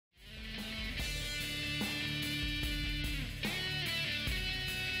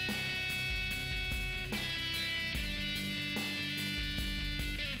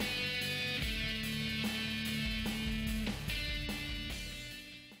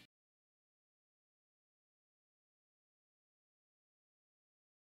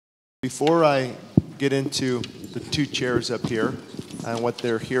Before I get into the two chairs up here and what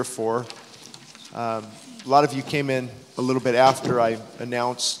they're here for, a lot of you came in a little bit after I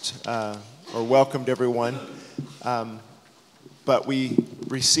announced or welcomed everyone, but we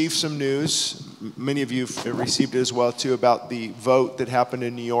received some news. Many of you have received it as well, too, about the vote that happened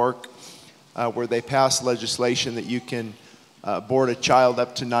in New York where they passed legislation that you can abort a child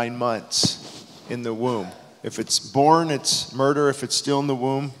up to 9 months in the womb. If it's born, it's murder. If it's still in the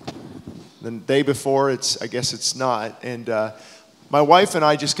womb, the day before, I guess it's not. And my wife and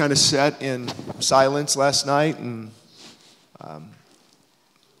I just kind of sat in silence last night and,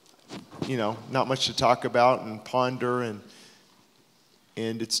 not much to talk about and ponder. And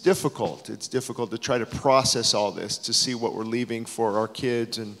it's difficult. It's difficult to try to process all this, to see what we're leaving for our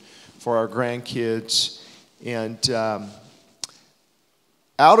kids and for our grandkids. And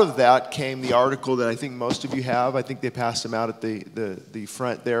out of that came the article that I think most of you have. I think they passed them out at the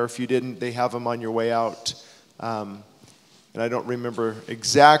front there. If you didn't, they have them on your way out. And I don't remember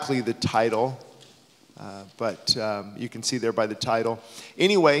exactly the title, but you can see there by the title.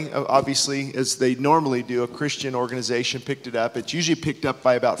 Anyway, obviously, as they normally do, a Christian organization picked it up. It's usually picked up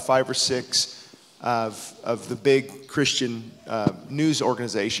by about 5 or 6 of the big Christian news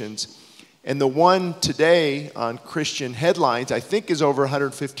organizations. And the one today on Christian headlines, I think, is over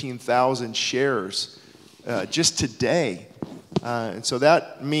 115,000 shares just today. And so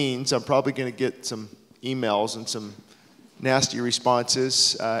that means I'm probably going to get some emails and some nasty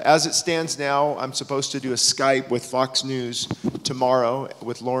responses. As it stands now, I'm supposed to do a Skype with Fox News tomorrow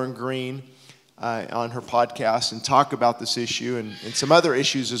with Lauren Green on her podcast and talk about this issue and some other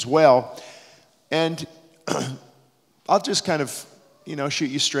issues as well. And I'll just kind of shoot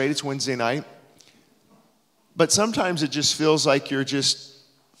you straight. It's Wednesday night. But sometimes it just feels like you're just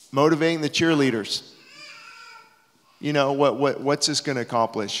motivating the cheerleaders. What's this going to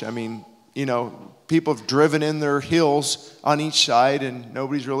accomplish? I mean, people have driven in their heels on each side and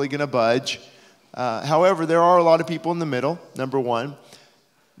nobody's really going to budge. However, there are a lot of people in the middle, number one.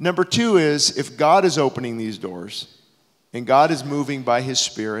 Number two is, if God is opening these doors and God is moving by His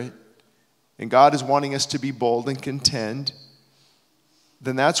Spirit and God is wanting us to be bold and contend,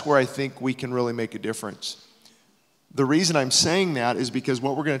 then that's where I think we can really make a difference. The reason I'm saying that is because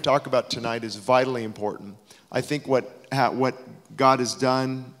what we're going to talk about tonight is vitally important. I think what God has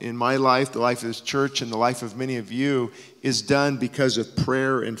done in my life, the life of this church, and the life of many of you is done because of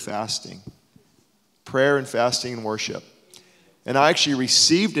prayer and fasting. Prayer and fasting and worship. And I actually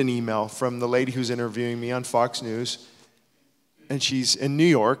received an email from the lady who's interviewing me on Fox News. And she's in New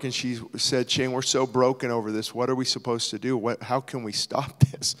York, and she said, "Shane, we're so broken over this. What are we supposed to do? How can we stop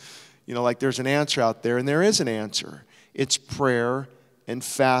this?" There's an answer out there, and there is an answer. It's prayer and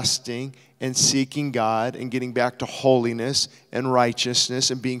fasting and seeking God and getting back to holiness and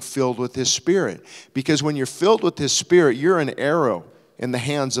righteousness and being filled with His Spirit. Because when you're filled with His Spirit, you're an arrow in the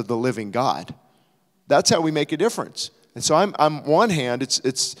hands of the living God. That's how we make a difference. And so on one hand,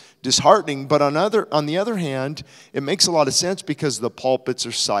 it's disheartening, but on the other hand, it makes a lot of sense because the pulpits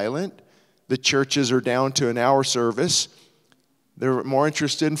are silent. The churches are down to an hour service. They're more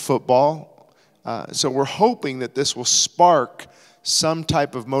interested in football. So we're hoping that this will spark some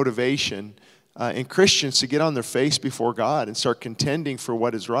type of motivation in Christians to get on their face before God and start contending for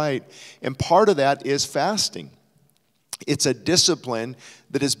what is right. And part of that is fasting. It's a discipline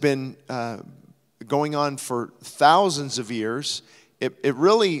that has been going on for thousands of years. It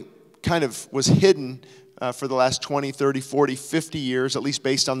really kind of was hidden for the last 20, 30, 40, 50 years, at least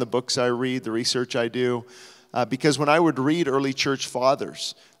based on the books I read, the research I do. Because when I would read early church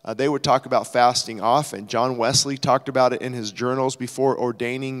fathers, they would talk about fasting often. John Wesley talked about it in his journals before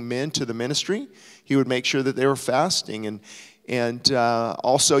ordaining men to the ministry. He would make sure that they were fasting. And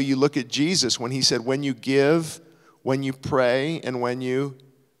also you look at Jesus when He said, when you give, when you pray, and when you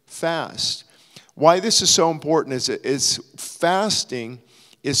fast. Why this is so important is fasting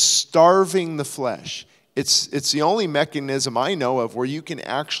is starving the flesh. It's the only mechanism I know of where you can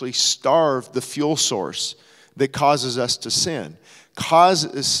actually starve the fuel source that causes us to sin.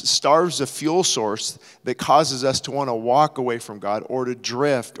 Starves the fuel source that causes us to want to walk away from God or to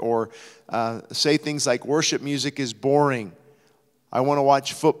drift or say things like worship music is boring. I want to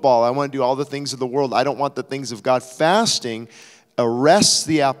watch football. I want to do all the things of the world. I don't want the things of God. Fasting arrests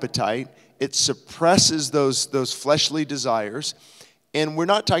the appetite. It suppresses those fleshly desires. And we're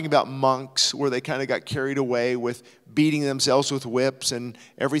not talking about monks where they kind of got carried away with beating themselves with whips and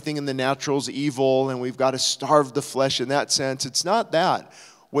everything in the natural is evil and we've got to starve the flesh in that sense. It's not that.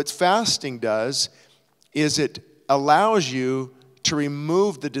 What fasting does is it allows you to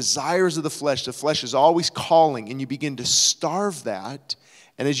remove the desires of the flesh. The flesh is always calling, and you begin to starve that,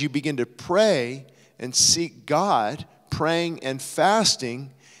 And as you begin to pray and seek God, praying and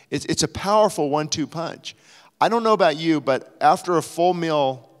fasting, it's a powerful 1-2 punch. I don't know about you, but after a full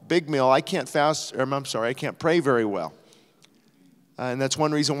meal, big meal, I can't I can't pray very well. And that's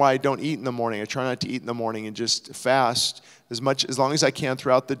one reason why I don't eat in the morning. I try not to eat in the morning and just fast as long as I can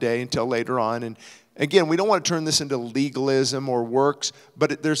throughout the day until later on. And again, we don't want to turn this into legalism or works,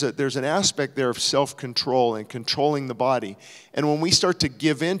 but there's an aspect there of self-control and controlling the body. And when we start to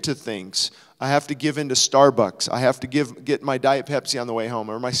give in to things, I have to give in to Starbucks. I have to get my Diet Pepsi on the way home,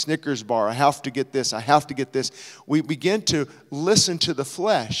 or my Snickers bar. I have to get this. I have to get this. We begin to listen to the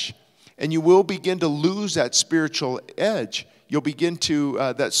flesh, and you will begin to lose that spiritual edge. You'll begin to,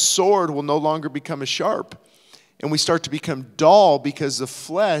 that sword will no longer become as sharp. And we start to become dull because the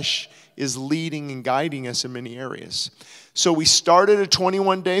flesh is leading and guiding us in many areas. So we started a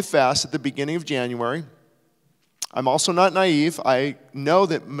 21-day fast at the beginning of January. I'm also not naive. I know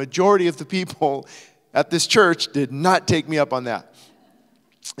that majority of the people at this church did not take me up on that.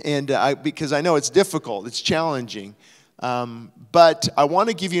 And because I know it's difficult, it's challenging. But I want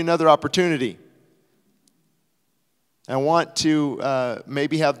to give you another opportunity. I want to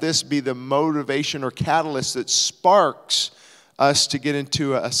maybe have this be the motivation or catalyst that sparks us to get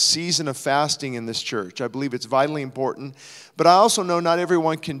into a season of fasting in this church. I believe it's vitally important. But I also know not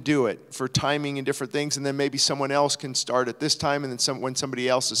everyone can do it for timing and different things. And then maybe someone else can start at this time. And then when somebody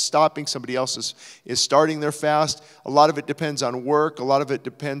else is stopping, somebody else is starting their fast. A lot of it depends on work. A lot of it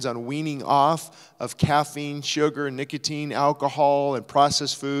depends on weaning off of caffeine, sugar, nicotine, alcohol, and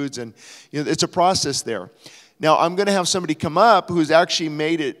processed foods. And it's a process there. Now, I'm going to have somebody come up who's actually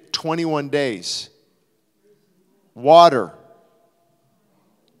made it 21 days. Water.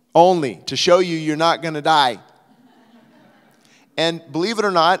 Only to show you you're not going to die. And believe it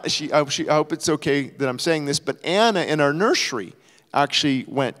or not, I hope it's okay that I'm saying this, but Anna in our nursery actually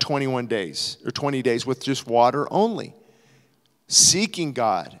went 21 days or 20 days with just water only. Seeking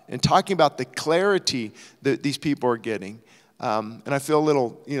God and talking about the clarity that these people are getting. And I feel a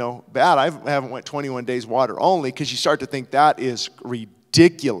little, bad. I haven't went 21 days water only because you start to think that is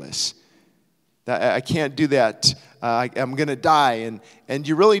ridiculous. I can't do that. I'm going to die. And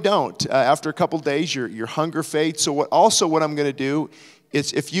you really don't. After a couple days, your hunger fades. So what I'm going to do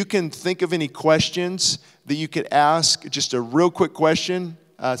is if you can think of any questions that you could ask, just a real quick question,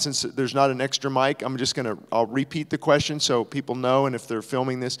 since there's not an extra mic, I'll repeat the question so people know, and if they're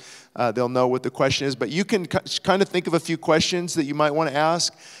filming this, they'll know what the question is. But you can kind of think of a few questions that you might want to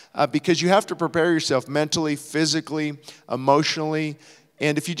ask because you have to prepare yourself mentally, physically, emotionally.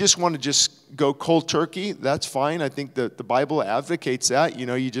 And if you just want to just go cold turkey, that's fine. I think the Bible advocates that.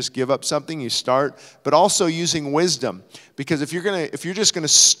 You just give up something, you start. But also using wisdom. Because if you're just going to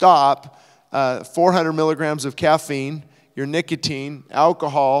stop 400 milligrams of caffeine, your nicotine,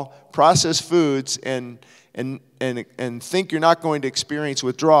 alcohol, processed foods, and think you're not going to experience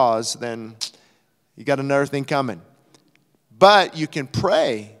withdrawals, then you got another thing coming. But you can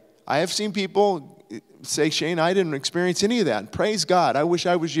pray. I have seen people say, Shane, I didn't experience any of that. And praise God. I wish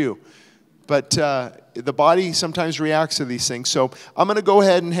I was you. But the body sometimes reacts to these things. So I'm going to go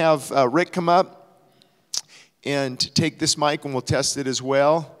ahead and have Rick come up and take this mic, and we'll test it as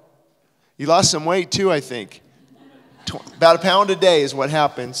well. You lost some weight too, I think. About a pound a day is what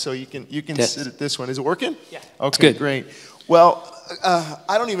happens. So you can sit at this one. Is it working? Yeah. Okay, great. Well,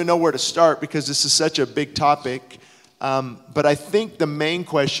 I don't even know where to start because this is such a big topic. But I think the main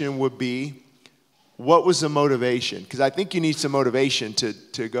question would be, what was the motivation? Because I think you need some motivation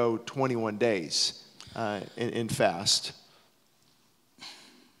to go 21 days in fast.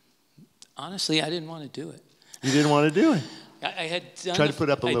 Honestly, I didn't want to do it. You didn't want to do it? I had done. Try to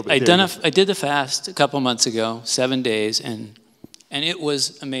put up a little bit. I did the fast a couple months ago, 7 days, and it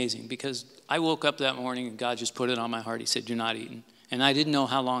was amazing because I woke up that morning and God just put it on my heart. He said, "You're not eating," and I didn't know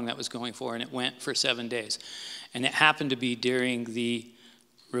how long that was going for, and it went for 7 days, and it happened to be during the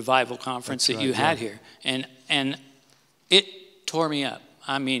revival conference that you had here, and it tore me up.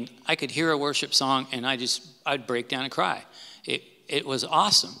 I mean, I could hear a worship song, and I'd break down and cry. It was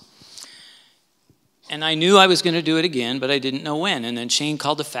awesome. And I knew I was going to do it again, but I didn't know when. And then Shane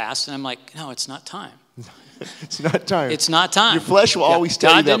called the fast, and I'm like, no, it's not time. It's not time. It's not time. Your flesh will always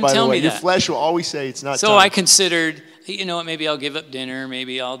tell you that, by the way. Your that. flesh will always say it's not time. So I considered, maybe I'll give up dinner,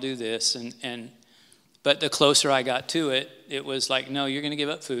 maybe I'll do this. But the closer I got to it, it was like, no, you're going to give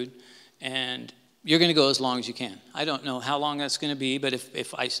up food, and you're going to go as long as you can. I don't know how long that's going to be, but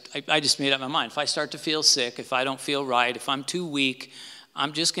if I just made up my mind. If I start to feel sick, if I don't feel right, if I'm too weak,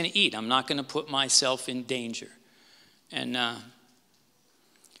 I'm just going to eat. I'm not going to put myself in danger.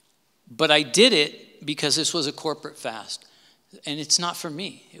 But I did it because this was a corporate fast. And it's not for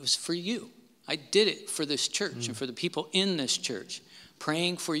me. It was for you. I did it for this church and for the people in this church,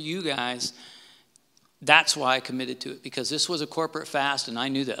 praying for you guys. That's why I committed to it, because this was a corporate fast, and I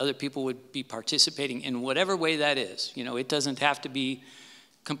knew that other people would be participating in whatever way that is. You know, it doesn't have to be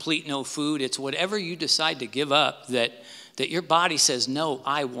complete no food. It's whatever you decide to give up that your body says, no,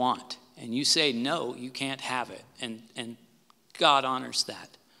 I want. And you say, no, you can't have it. And God honors that.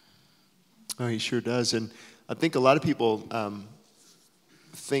 Oh, he sure does. And I think a lot of people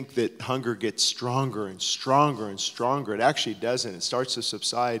think that hunger gets stronger and stronger and stronger. It actually doesn't. It starts to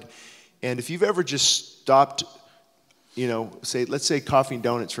subside. And if you've ever just stopped, you know, let's say coffee and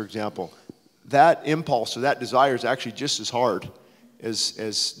donuts, for example, that impulse or that desire is actually just as hard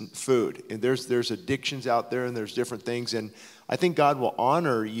as food. And there's addictions out there, and there's different things. And I think God will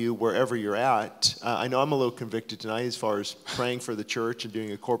honor you wherever you're at. I know I'm a little convicted tonight as far as praying for the church and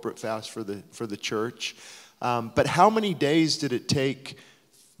doing a corporate fast for the church. But how many days did it take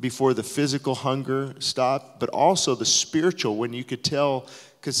before the physical hunger stopped, but also the spiritual, when you could tell?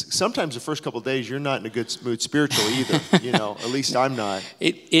 Because sometimes the first couple of days you're not in a good mood spiritually either. You know, at least I'm not.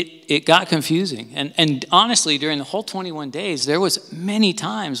 It got confusing, and honestly, during the whole 21 days, there was many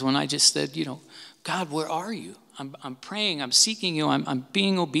times when I just said, you know, God, where are you? I'm praying, I'm seeking you, I'm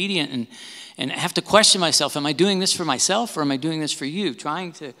being obedient, and I have to question myself. Am I doing this for myself, or am I doing this for you?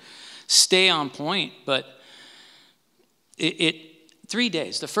 Trying to stay on point, but 3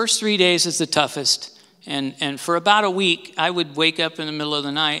 days. The first 3 days is the toughest. And for about a week, I would wake up in the middle of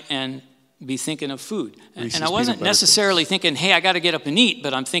the night and be thinking of food. And I wasn't necessarily thinking, hey, I got to get up and eat,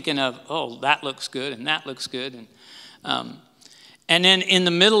 but I'm thinking of, oh, that looks good, and that looks good. And then in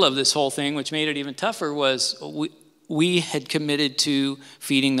the middle of this whole thing, which made it even tougher, was we had committed to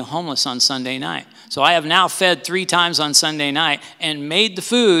feeding the homeless on Sunday night. So I have now fed 3 times on Sunday night and made the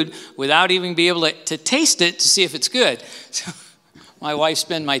food without even being able to taste it to see if it's good. So my wife's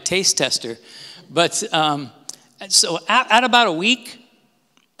been my taste tester. But so at about a week,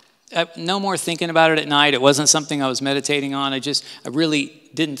 no more thinking about it at night. It wasn't something I was meditating on. I really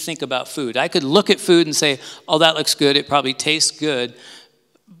didn't think about food. I could look at food and say, oh, that looks good. It probably tastes good.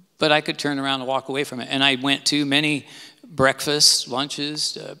 But I could turn around and walk away from it. And I went to many breakfasts,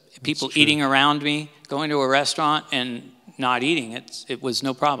 lunches, people eating around me, going to a restaurant and not eating. It was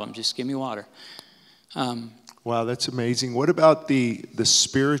no problem. Just give me water. Wow, that's amazing. What about the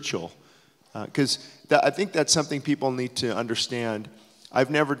spiritual? Because I think that's something people need to understand. I've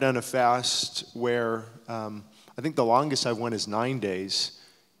never done a fast where, I think the longest I've went is 9 days,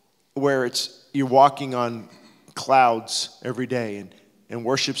 where you're walking on clouds every day, and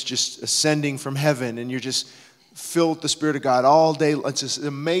worship's just ascending from heaven, and you're just filled with the Spirit of God all day. It's just an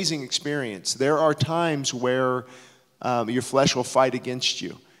amazing experience. There are times where your flesh will fight against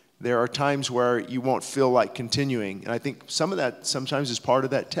you. There are times where you won't feel like continuing. And I think some of that sometimes is part of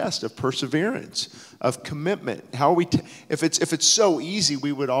that test of perseverance, of commitment. How are we, if it's so easy, it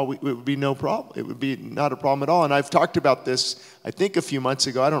would be no problem. It would be not a problem at all. And I've talked about this, I think a few months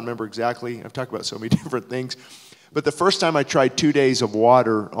ago. I don't remember exactly. I've talked about so many different things. But the first time I tried 2 days of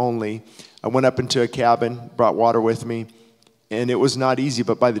water only, I went up into a cabin, brought water with me, and it was not easy.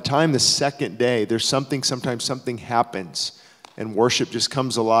 But by the time the second day, sometimes something happens. And worship just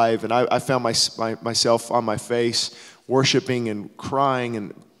comes alive. And I found myself on my face worshiping and crying,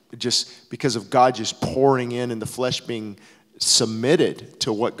 and just because of God just pouring in and the flesh being submitted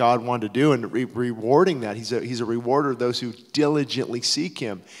to what God wanted to do and rewarding that. He's a rewarder of those who diligently seek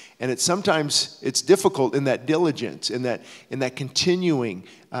him. And sometimes it's difficult in that diligence, in that continuing,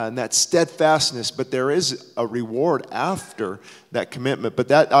 in that steadfastness. But there is a reward after that commitment.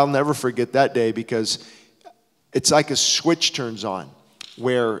 But I'll never forget that day, because it's like a switch turns on,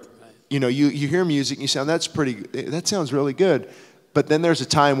 where you hear music and you sound, that sounds really good, but then there's a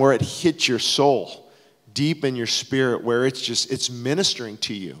time where it hits your soul, deep in your spirit, where it's ministering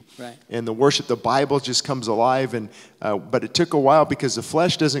to you, right? And the worship, the Bible just comes alive, but it took a while, because the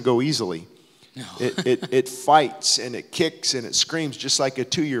flesh doesn't go easily. No. It fights and it kicks and it screams just like a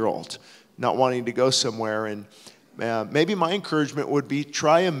 2-year-old not wanting to go somewhere. And maybe my encouragement would be,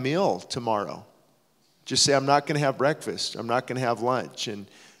 try a meal tomorrow. Just say, I'm not going to have breakfast. I'm not going to have lunch. And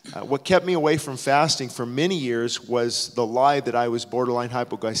what kept me away from fasting for many years was the lie that I was borderline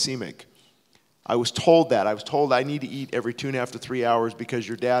hypoglycemic. I was told that. I was told I need to eat every 2.5 to 3 hours because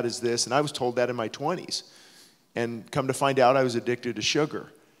your dad is this. And I was told that in my 20s. And come to find out, I was addicted to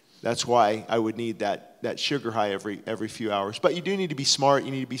sugar. That's why I would need that sugar high every few hours. But you do need to be smart.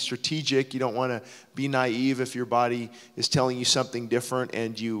 You need to be strategic. You don't want to be naive if your body is telling you something different,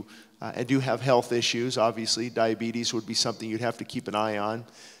 and you do have health issues. Obviously, diabetes would be something you'd have to keep an eye on.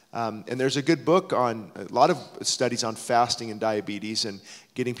 And there's a good book on, a lot of studies on fasting and diabetes and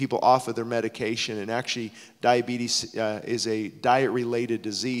getting people off of their medication. And actually, diabetes is a diet-related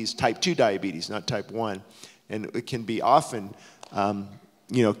disease, type 2 diabetes, not type 1. And it can be often,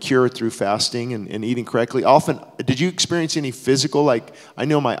 cured through fasting and eating correctly. Often, did you experience any physical, like, I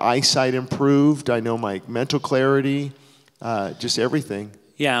know my eyesight improved, I know my mental clarity, just everything.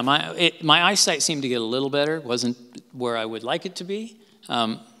 Yeah, my eyesight seemed to get a little better. It wasn't where I would like it to be.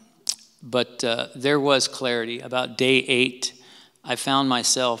 But there was clarity. About day 8, I found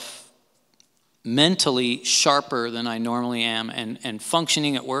myself mentally sharper than I normally am, and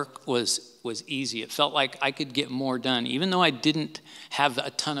functioning at work was easy. It felt like I could get more done. Even though I didn't have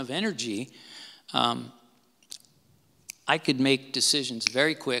a ton of energy, I could make decisions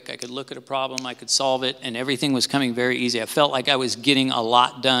very quick. I could look at a problem, I could solve it, and everything was coming very easy. I felt like I was getting a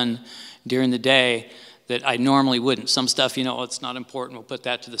lot done during the day that I normally wouldn't. Some stuff, it's not important, we'll put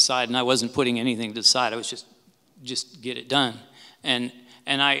that to the side, and I wasn't putting anything to the side. I was just get it done. And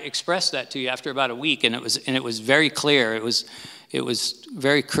I expressed that to you after about a week, and it was very clear. It was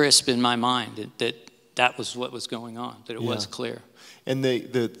very crisp in my mind that was what was going on, that it was clear. And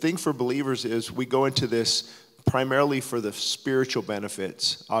the thing for believers is we go into this primarily for the spiritual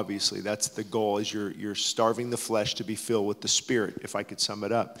benefits. Obviously, that's the goal, is you're starving the flesh to be filled with the Spirit, if I could sum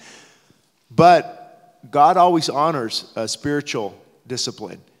it up. But God always honors a spiritual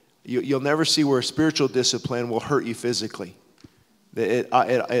discipline. You'll never see where a spiritual discipline will hurt you physically.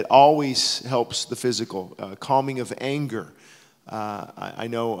 It always helps the physical. Calming of anger. I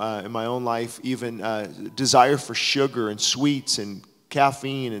know in my own life, even desire for sugar and sweets and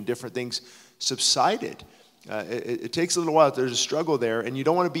caffeine and different things subsided. It takes a little while. There's a struggle there, and you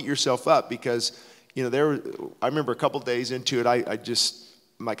don't want to beat yourself up because, I remember a couple days into it,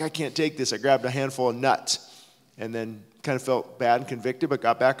 I'm like, I can't take this. I grabbed a handful of nuts and then kind of felt bad and convicted, but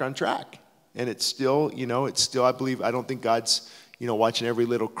got back on track. And it's still, I don't think God's, watching every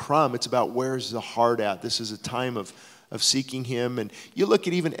little crumb. It's about where's the heart at. This is a time of seeking Him. And you look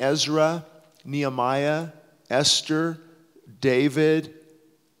at even Ezra, Nehemiah, Esther, David,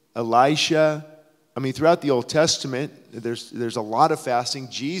 Elisha. I mean, throughout the Old Testament, there's a lot of fasting.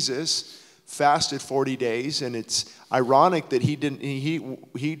 Jesus fasted 40 days, and it's ironic that he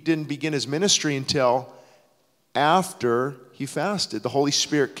didn't begin his ministry until after he fasted. The Holy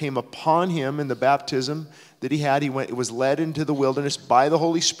Spirit came upon him in the baptism that he had. It was led into the wilderness by the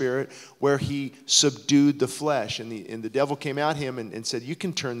Holy Spirit, where he subdued the flesh. And the devil came at him and said, you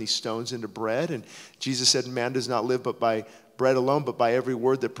can turn these stones into bread. And Jesus said, man does not live but by bread alone, but by every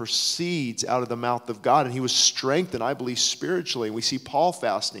word that proceeds out of the mouth of God. And he was strengthened, I believe, spiritually. We see Paul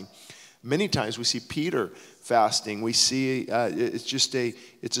fasting. Many times we see Peter fasting. We see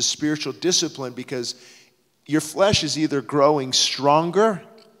it's a spiritual discipline, because your flesh is either growing stronger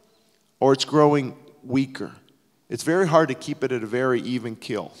or it's growing weaker. It's very hard to keep it at a very even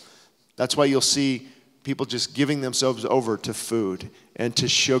keel. That's why you'll see people just giving themselves over to food and to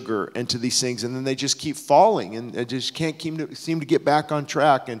sugar and to these things, and then they just keep falling and just can't seem to get back on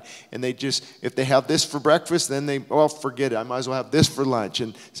track. And they just, if they have this for breakfast, then forget it. I might as well have this for lunch.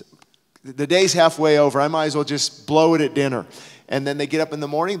 And the day's halfway over. I might as well just blow it at dinner. And then they get up in the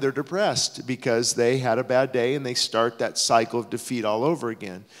morning, they're depressed because they had a bad day, and they start that cycle of defeat all over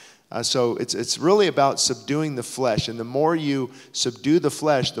again. So it's really about subduing the flesh. And the more you subdue the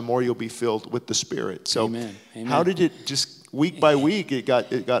flesh, the more you'll be filled with the Spirit. So Amen. Amen. How did it just week by week, it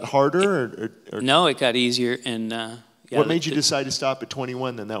got harder? Or no, it got easier. And what made you decide to stop at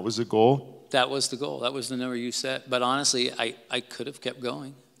 21 then? That was the goal? That was the goal. That was the number you set. But honestly, I could have kept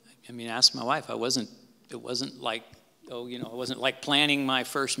going. I mean, ask my wife. It wasn't like, I wasn't like planning my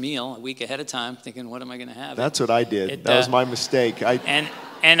first meal a week ahead of time, thinking, what am I going to have? That's what I did. That was my mistake.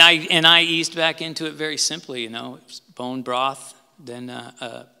 And I eased back into it very simply, bone broth, then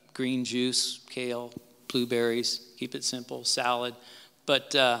green juice, kale, blueberries, keep it simple, salad.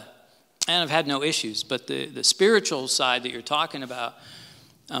 But, and I've had no issues. But the spiritual side that you're talking about,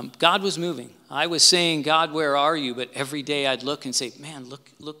 God was moving. I was saying, God, where are you? But every day I'd look and say, man,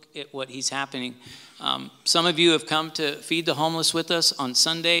 look at what He's happening. Some of you have come to feed the homeless with us on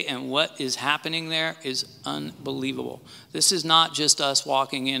Sunday, and what is happening there is unbelievable. This is not just us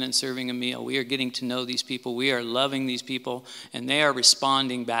walking in and serving a meal. We are getting to know these people. We are loving these people, and they are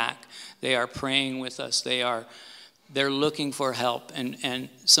responding back. They are praying with us. They're looking for help, and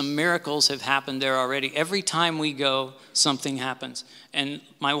some miracles have happened there already. Every time we go, something happens. And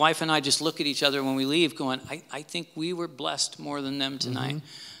my wife and I just look at each other when we leave going, I think we were blessed more than them tonight.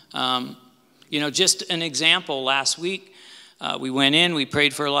 Mm-hmm. Just an example, last week, we went in, we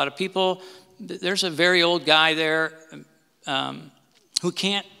prayed for a lot of people. There's a very old guy there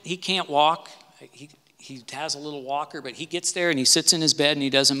he can't walk. He has a little walker, but he gets there and he sits in his bed and he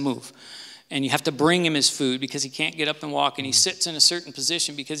doesn't move. And you have to bring him his food because he can't get up and walk. And he sits in a certain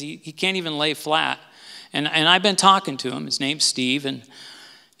position because he can't even lay flat. And I've been talking to him. His name's Steve.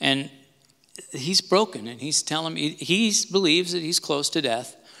 And he's broken. And he's telling me, he believes that he's close to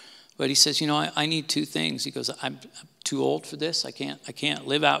death. But he says, I need two things. He goes, I'm too old for this. I can't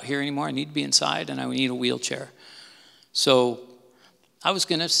live out here anymore. I need to be inside and I need a wheelchair. So I was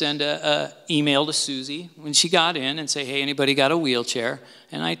going to send an email to Susie when she got in and say, hey, anybody got a wheelchair?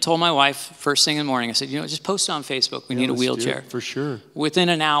 And I told my wife first thing in the morning, I said, just post it on Facebook. We need a wheelchair. For sure. Within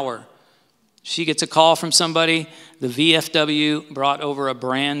an hour, she gets a call from somebody. The VFW brought over a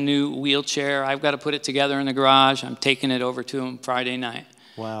brand new wheelchair. I've got to put it together in the garage. I'm taking it over to them Friday night.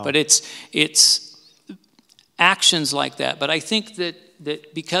 Wow. But it's actions like that. But I think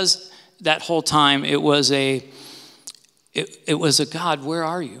that because that whole time it was a God, where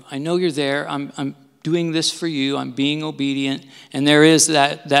are you? I know you're there. I'm doing this for you. I'm being obedient. And there is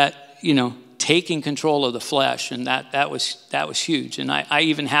that taking control of the flesh, and that was huge. And I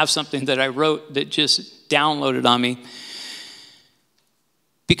even have something that I wrote that just downloaded on me.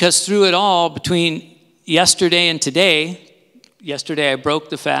 Because through it all, between yesterday and today, yesterday I broke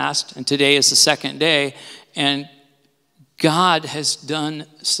the fast, and today is the second day, and God has done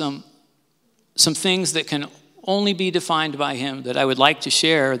some things that can only be defined by him that I would like to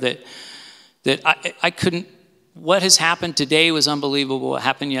share that I couldn't. What has happened today was unbelievable. What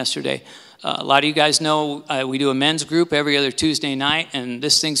happened yesterday. A lot of you guys know we do a men's group every other Tuesday night, and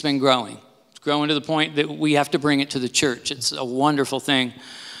this thing's been growing. It's growing to the point that we have to bring it to the church. It's a wonderful thing.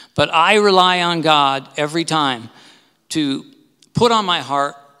 But I rely on God every time to put on my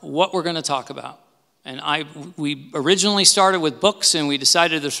heart what we're going to talk about. And we originally started with books, and we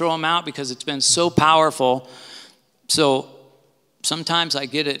decided to throw them out because it's been so powerful. So sometimes I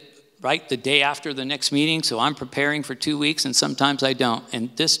get it right the day after the next meeting, so I'm preparing for 2 weeks, and sometimes I don't.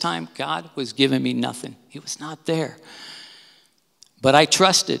 And this time, God was giving me nothing. He was not there. But I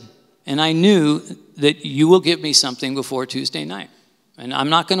trusted, and I knew that you will give me something before Tuesday night. And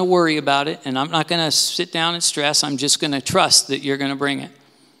I'm not going to worry about it, and I'm not going to sit down and stress. I'm just going to trust that you're going to bring it.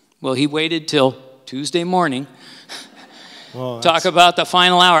 Well, he waited till Tuesday morning. Well, talk about the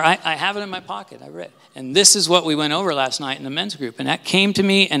final hour. I have it in my pocket. I read. And this is what we went over last night in the men's group. And that came to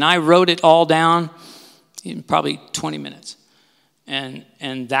me, and I wrote it all down in probably 20 minutes. And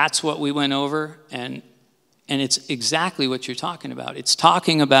that's what we went over. And it's exactly what you're talking about. It's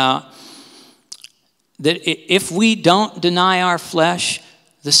talking about that if we don't deny our flesh,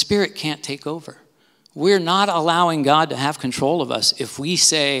 the Spirit can't take over. We're not allowing God to have control of us if we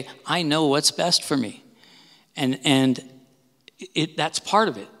say, I know what's best for me. And that's part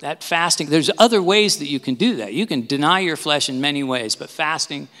of it, that fasting. There's other ways that you can do that. You can deny your flesh in many ways, but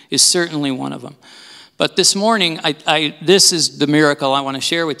fasting is certainly one of them. But this morning, this is the miracle I want to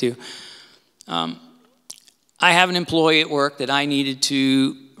share with you. I have an employee at work that I needed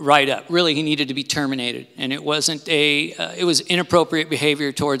to write up. Really, he needed to be terminated. And it wasn't it was inappropriate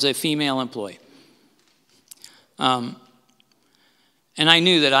behavior towards a female employee. And I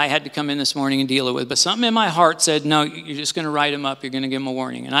knew that I had to come in this morning and deal it with. But something in my heart said, no, you're just going to write him up. You're going to give him a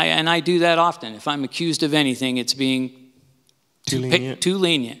warning. And I do that often. If I'm accused of anything, it's being too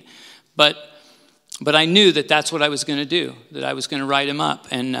lenient. But I knew that that's what I was going to do, that I was going to write him up.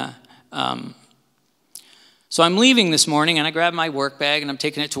 And so I'm leaving this morning, and I grabbed my work bag, and I'm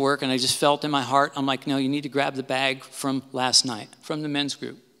taking it to work, and I just felt in my heart, I'm like, no, you need to grab the bag from last night, from the men's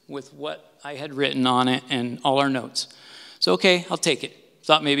group, with what I had written on it and all our notes. So, okay, I'll take it.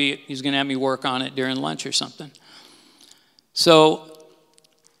 Thought maybe he was going to have me work on it during lunch or something. So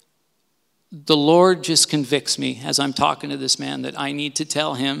the Lord just convicts me as I'm talking to this man that I need to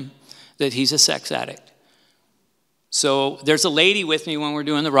tell him that he's a sex addict. So there's a lady with me when we're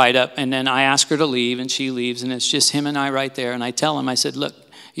doing the write-up, and then I ask her to leave, and she leaves, and it's just him and I right there. And I tell him, I said, look,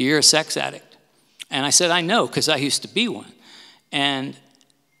 you're a sex addict. And I said, I know, because I used to be one. And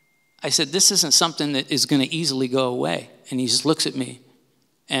I said, this isn't something that is going to easily go away. And he just looks at me.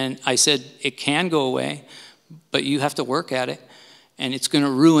 And I said, it can go away, but you have to work at it. And it's going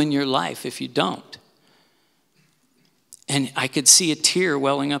to ruin your life if you don't. And I could see a tear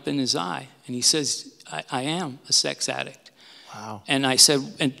welling up in his eye. And he says, I am a sex addict. Wow. And I said,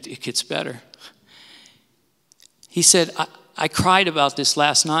 and it gets better. He said, I cried about this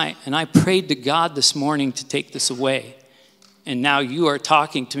last night. And I prayed to God this morning to take this away. And now you are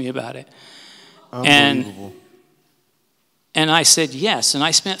talking to me about it. Unbelievable. And I said yes, and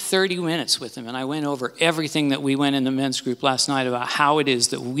I spent 30 minutes with him, and I went over everything that we went in the men's group last night about how it is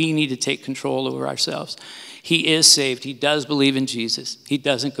that we need to take control over ourselves. He is saved. He does believe in Jesus. He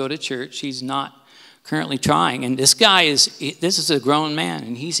doesn't go to church. He's not currently trying. And this is a grown man,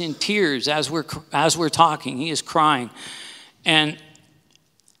 and he's in tears as we're talking. He is crying. And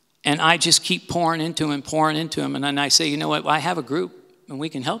I just keep pouring into him. And then I say, you know what, I have a group, and we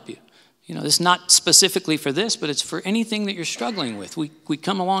can help you. You know, this is not specifically for this, but it's for anything that you're struggling with. We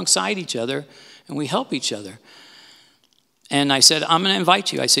come alongside each other, and we help each other. And I said, I'm going to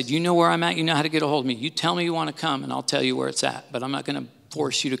invite you. I said, you know where I'm at. You know how to get a hold of me. You tell me you want to come, and I'll tell you where it's at. But I'm not going to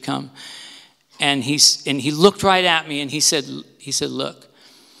force you to come. And he looked right at me, and he said, look,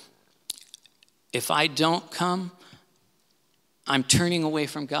 if I don't come, I'm turning away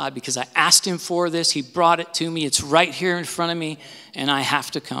from God because I asked him for this. He brought it to me. It's right here in front of me, and I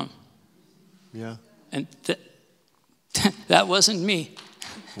have to come. Yeah. And that wasn't me.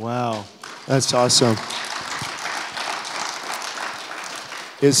 Wow. That's awesome.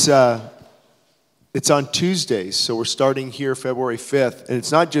 It's on Tuesdays, so we're starting here February 5th, and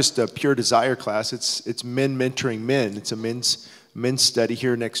it's not just a Pure Desire class. It's men mentoring men. It's a men's study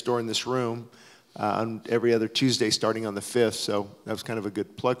here next door in this room on every other Tuesday starting on the 5th, so that was kind of a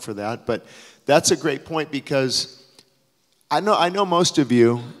good plug for that. But that's a great point because I know most of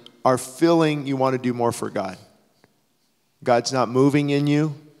you are feeling you want to do more for God. God's not moving in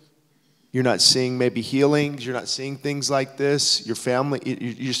you. You're not seeing maybe healings. You're not seeing things like this. Your family,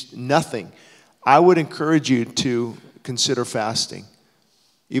 you're just nothing. I would encourage you to consider fasting,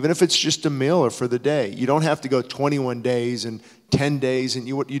 even if it's just a meal or for the day. You don't have to go 21 days and 10 days, and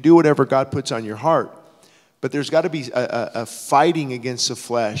you do whatever God puts on your heart. But there's got to be a fighting against the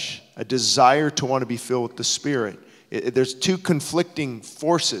flesh, a desire to want to be filled with the Spirit. There's two conflicting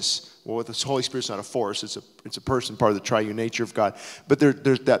forces. Well, the Holy Spirit's not a force. It's a person, part of the triune nature of God. But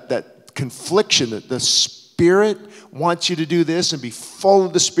there's that confliction that the Spirit wants you to do this and be full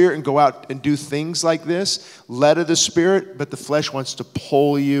of the Spirit and go out and do things like this, led of the Spirit, but the flesh wants to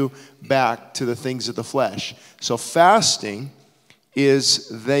pull you back to the things of the flesh. So fasting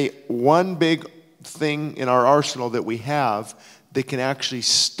is one big thing in our arsenal that we have that can actually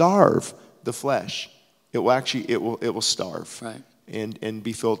starve the flesh. It will starve, right, and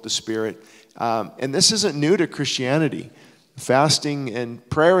be filled with the Spirit. And this isn't new to Christianity. Fasting and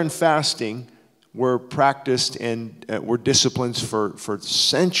prayer and fasting were practiced and were disciplines for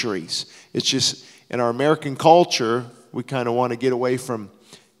centuries. It's just in our American culture, we kind of want to get away from,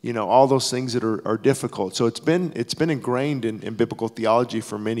 all those things that are difficult. So it's been ingrained in biblical theology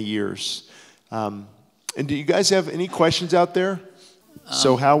for many years. And do you guys have any questions out there?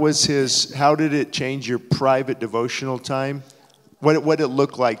 So how did it change your private devotional time? What did it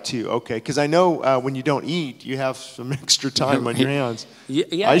look like to you? Okay, because I know when you don't eat, you have some extra time on your hands.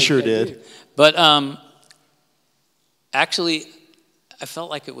 Yeah, I sure did. But actually, I felt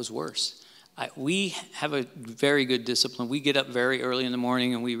like it was worse. We have a very good discipline. We get up very early in the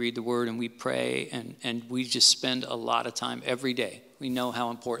morning and we read the Word and we pray and we just spend a lot of time every day. We know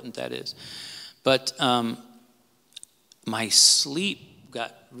how important that is. But my sleep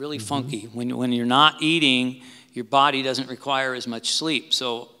got really funky. When you're not eating, your body doesn't require as much sleep.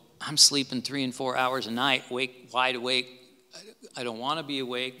 So I'm sleeping 3 and 4 hours a night, wide awake. I don't want to be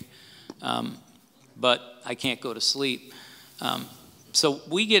awake, but I can't go to sleep. So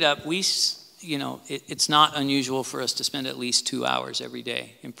we get up. It's not unusual for us to spend at least 2 hours every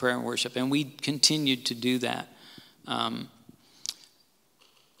day in prayer and worship, and we continued to do that.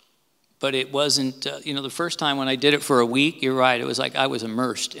 But it wasn't, the first time when I did it for a week, you're right, it was like I was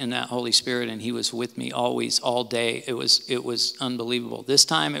immersed in that Holy Spirit and he was with me always, all day. It was unbelievable. This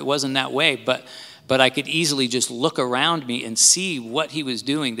time it wasn't that way, but I could easily just look around me and see what he was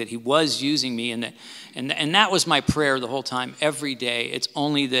doing, that he was using me. And that was my prayer the whole time, every day. It's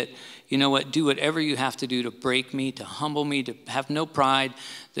only that, do whatever you have to do to break me, to humble me, to have no pride,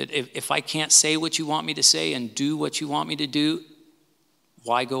 that if I can't say what you want me to say and do what you want me to do,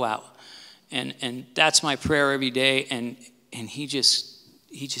 why go out? And that's my prayer every day, and he just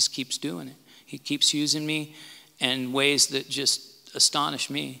keeps doing it. He keeps using me in ways that just astonish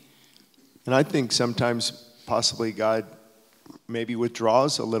me. And I think sometimes possibly God maybe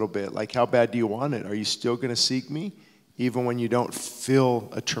withdraws a little bit. Like, how bad do you want it? Are you still going to seek me even when you don't feel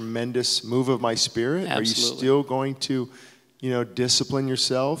a tremendous move of my Spirit? Absolutely. Are you still going to, discipline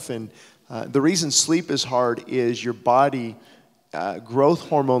yourself? And the reason sleep is hard is your body, growth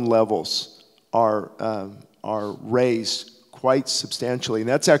hormone levels are raised quite substantially, and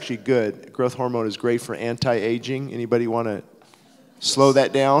that's actually good. Growth hormone is great for anti-aging. Anybody want to slow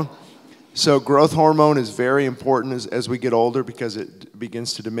that down? So growth hormone is very important as we get older because it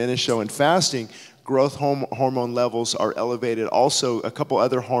begins to diminish. So in fasting, growth hormone levels are elevated. Also, a couple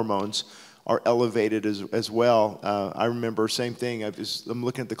other hormones are elevated as well. I remember, same thing, I'm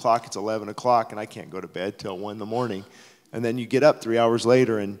looking at the clock, it's 11 o'clock, and I can't go to bed till 1 in the morning. And then you get up 3 hours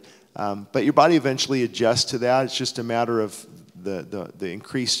later, and but your body eventually adjusts to that. It's just a matter of the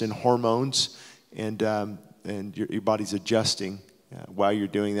increase in hormones, and your body's adjusting while you're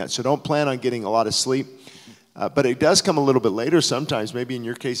doing that. So don't plan on getting a lot of sleep. But it does come a little bit later sometimes. Maybe in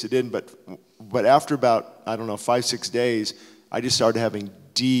your case it didn't, but after about, I don't know, 5-6 days, I just started having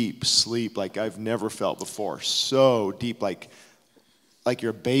deep sleep like I've never felt before. So deep, like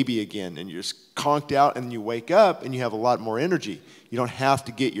you're a baby again, and you're just conked out, and you wake up and you have a lot more energy. You don't have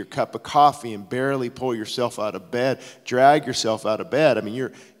to get your cup of coffee and barely pull yourself out of bed, drag yourself out of bed. I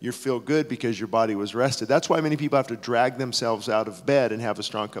mean, you feel good because your body was rested. That's why many people have to drag themselves out of bed and have a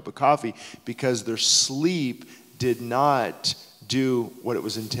strong cup of coffee, because their sleep did not do what it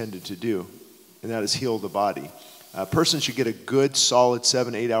was intended to do, and that is heal the body. A person should get a good, solid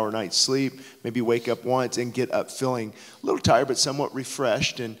 7-8 hour night's sleep, maybe wake up once and get up feeling a little tired but somewhat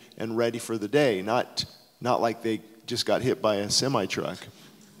refreshed and ready for the day, not like they just got hit by a semi-truck.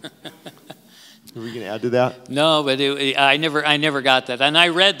 Are we going to add to that? No, but I never got that. And I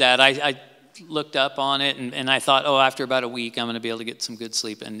read that. I looked up on it, and I thought, oh, after about a week, I'm going to be able to get some good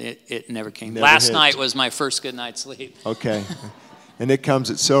sleep. And it never came. Last night was my first good night's sleep. Okay. And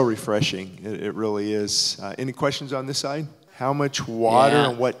it's so refreshing. It really is. Any questions on this side? How much water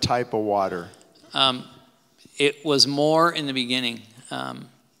and what type of water? It was more in the beginning.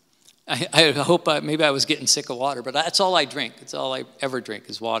 I hope maybe I was getting sick of water, but that's all I drink. It's all I ever drink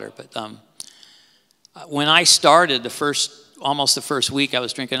is water. But when I started almost the first week, I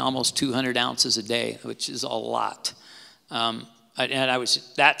was drinking almost 200 ounces a day, which is a lot. And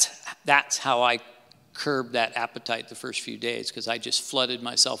that's how I curbed that appetite the first few days, because I just flooded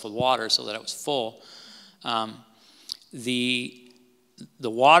myself with water so that I was full. The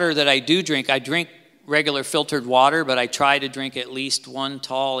water that I do drink, I drink regular filtered water, but I try to drink at least 1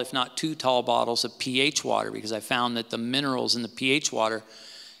 tall, if not 2 tall bottles of pH water, because I found that the minerals in the pH water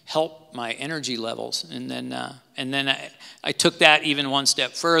help my energy levels. And then I took that even one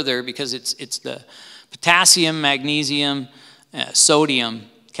step further, because it's the potassium, magnesium, sodium,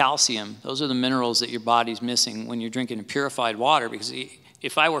 calcium. Those are the minerals that your body's missing when you're drinking purified water, because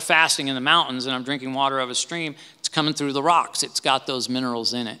if I were fasting in the mountains and I'm drinking water out of a stream, it's coming through the rocks. It's got those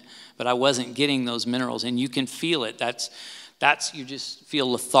minerals in it. But I wasn't getting those minerals, and you can feel it. That's you just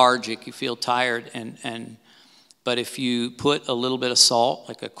feel lethargic, you feel tired, but if you put a little bit of salt,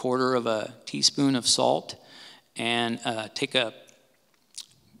 like 1/4 of a teaspoon of salt, and take a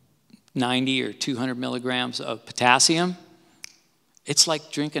 90 or 200 milligrams of potassium, it's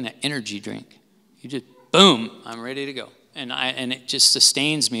like drinking an energy drink. You just, boom, I'm ready to go. And it just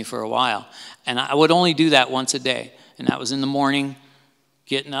sustains me for a while. And I would only do that once a day. And that was in the morning,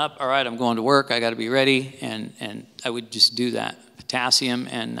 getting up, all right, I'm going to work, I got to be ready. And I would just do that. Potassium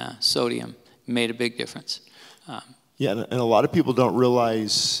and sodium made a big difference. Yeah, and a lot of people don't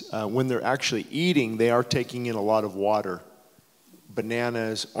realize when they're actually eating, they are taking in a lot of water.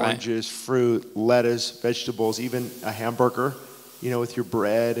 Bananas, oranges, fruit, lettuce, vegetables, even a hamburger, with your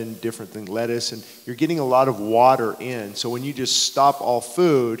bread and different things, lettuce, and you're getting a lot of water in. So when you just stop all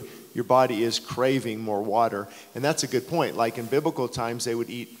food, your body is craving more water. And that's a good point. Like in biblical times, they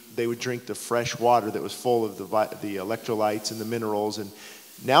would drink the fresh water that was full of the electrolytes and the minerals. And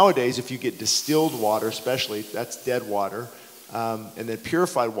nowadays, if you get distilled water, especially, that's dead water. And then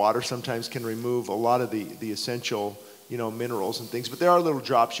purified water sometimes can remove a lot of the essential minerals and things. But there are little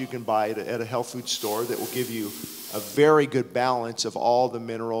drops you can buy at a health food store that will give you a very good balance of all the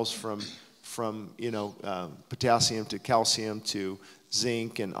minerals from potassium to calcium to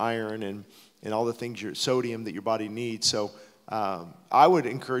zinc and iron and all the things, sodium that your body needs. So I would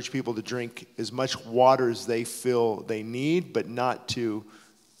encourage people to drink as much water as they feel they need, but not to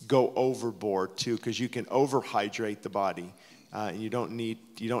go overboard too, because you can overhydrate the body. And you don't need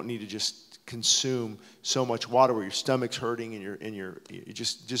to just consume so much water where your stomach's hurting and you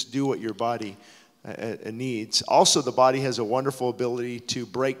just do what your body needs. Also, the body has a wonderful ability to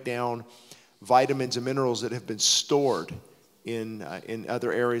break down vitamins and minerals that have been stored in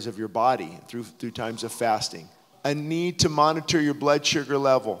other areas of your body through times of fasting. A need to monitor your blood sugar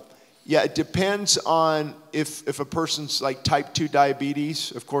level. Yeah, it depends on if a person's like type 2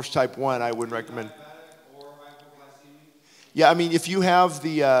 diabetes. Of course, type 1 I wouldn't recommend. Yeah, I mean, if you have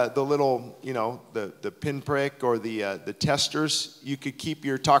the little, the pinprick or the testers, you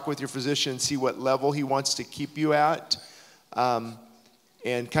could talk with your physician and see what level he wants to keep you at,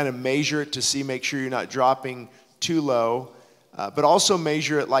 and kind of measure it to make sure you're not dropping too low. But also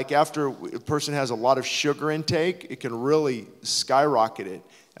measure it, like after a person has a lot of sugar intake, it can really skyrocket it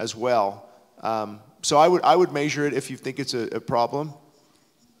as well. So I would measure it if you think it's a problem,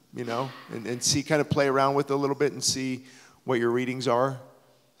 you know, and see, kind of play around with it a little bit and see what your readings are.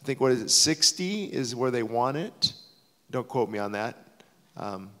 I think, what is it, 60 is where they want it. Don't quote me on that.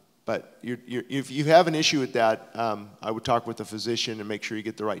 But if you have an issue with that, I would talk with a physician and make sure you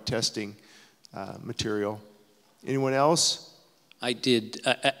get the right testing material. Anyone else? I did,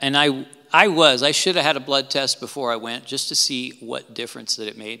 and I should have had a blood test before I went just to see what difference that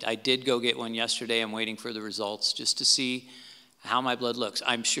it made. I did go get one yesterday. I'm waiting for the results just to see how my blood looks.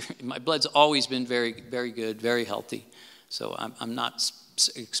 I'm sure my blood's always been very, very good, very healthy. So I'm not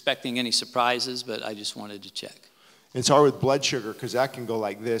expecting any surprises, but I just wanted to check. It's hard with blood sugar because that can go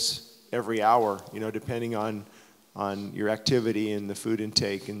like this every hour, you know, depending on your activity and the food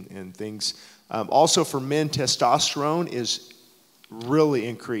intake and things. Also for men, testosterone is really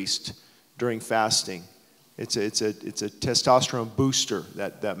increased during fasting. It's a testosterone booster.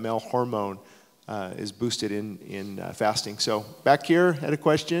 That male hormone is boosted in fasting. So back here, had a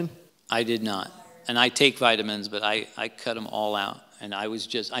question? I did not. And I take vitamins, but I cut them all out. And I was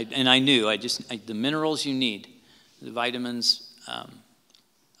just, I knew, the minerals you need, the vitamins,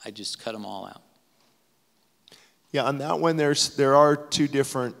 I just cut them all out. Yeah, on that one, there are two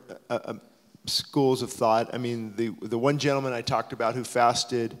different schools of thought. I mean, the one gentleman I talked about who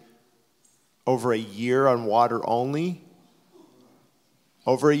fasted over a year on water only,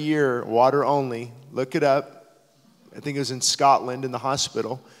 over a year, water only, look it up. I think it was in Scotland in the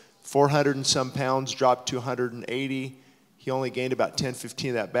hospital. 400 and some pounds dropped to 180. He only gained about 10, 15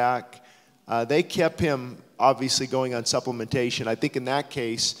 of that back. They kept him obviously going on supplementation. I think in that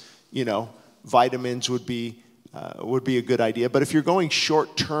case, you know, vitamins would be a good idea. But if you're going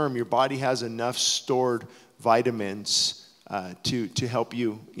short term, your body has enough stored vitamins to help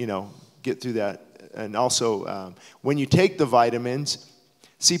you, you know, get through that. And also, when you take the vitamins,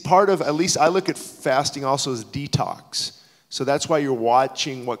 see, part of, at least I look at fasting also as detox. So that's why you're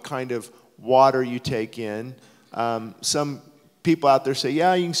watching what kind of water you take in. Some people out there say,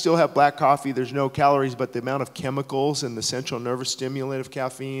 yeah, you can still have black coffee. There's no calories, but the amount of chemicals and the central nervous stimulant of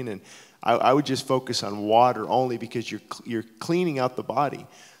caffeine, and I would just focus on water only because you're cleaning out the body.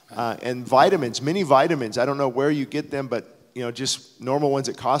 And vitamins, many vitamins, I don't know where you get them, but you know, just normal ones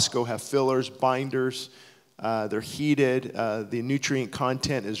at Costco have fillers, binders. They're heated. The nutrient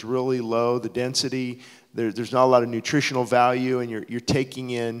content is really low. The density, there's not a lot of nutritional value, and you're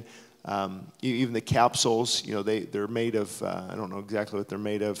taking in even the capsules. You know, they're made of I don't know exactly what they're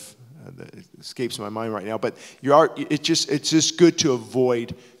made of. It escapes my mind right now. But it's just good to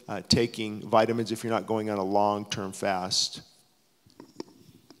avoid taking vitamins if you're not going on a long-term fast.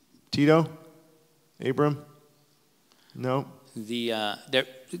 Tito, Abram, no. There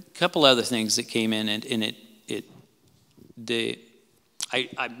a couple other things that came in, and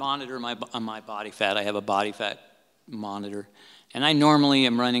I monitor my body fat. I have a body fat monitor, and I normally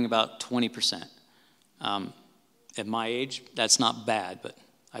am running about 20%. At my age, that's not bad, but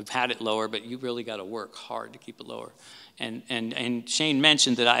I've had it lower. But you really got to work hard to keep it lower. And Shane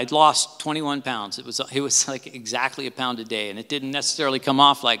mentioned that I'd lost 21 pounds. It was like exactly a pound a day, and it didn't necessarily come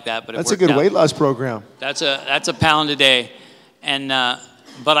off like that, but it worked out. That's a good weight loss program. That's a pound a day, and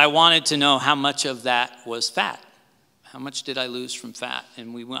but I wanted to know how much of that was fat. How much did I lose from fat?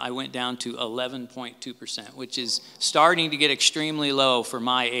 And I went down to 11.2%, which is starting to get extremely low for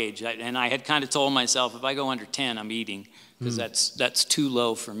my age. And I had kind of told myself, if I go under 10, I'm eating, because that's too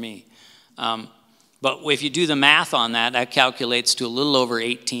low for me. But if you do the math on that, that calculates to a little over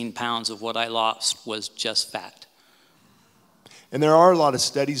 18 pounds of what I lost was just fat. And there are a lot of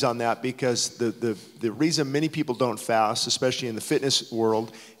studies on that, because the reason many people don't fast, especially in the fitness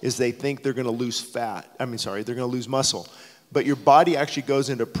world, is they think they're going to lose fat. They're going to lose muscle. But your body actually goes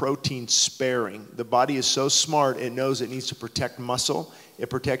into protein sparing. The body is so smart, it knows it needs to protect muscle. It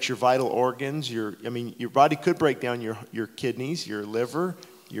protects your vital organs. Your body could break down your kidneys, your liver,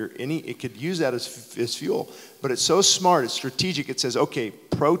 it could use that as fuel. But it's so smart, it's strategic. It says, okay,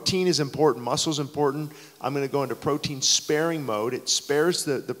 protein is important, muscle is important. I'm going to go into protein sparing mode. It spares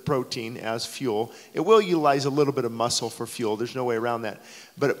the protein as fuel. It will utilize a little bit of muscle for fuel. There's no way around that.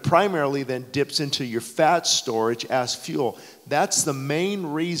 But it primarily then dips into your fat storage as fuel. That's the main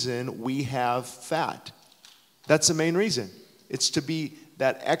reason we have fat. That's the main reason. It's to be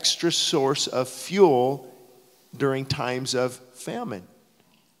that extra source of fuel during times of famine.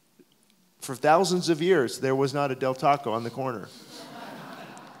 For thousands of years, there was not a Del Taco on the corner.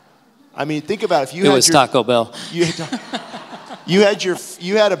 I mean, think about it. If you it was Taco Bell. You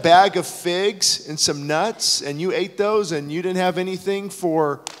had a bag of figs and some nuts, and you ate those, and you didn't have anything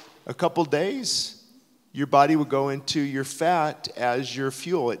for a couple days. your body will go into your fat as your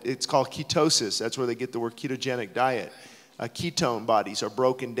fuel. It's called ketosis. That's where they get the word ketogenic diet. Ketone bodies are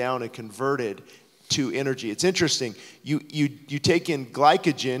broken down and converted to energy. It's interesting. You take in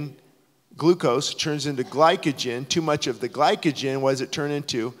glycogen, glucose turns into glycogen. Too much of the glycogen, what does it turn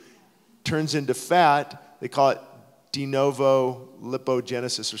into? Turns into fat. They call it de novo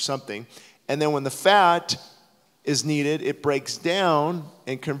lipogenesis or something. And then when the fat is needed, it breaks down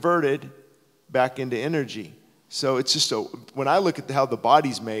and converted back into energy. So it's just when I look at how the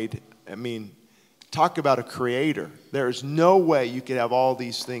body's made, I mean, talk about a creator. There is no way you could have all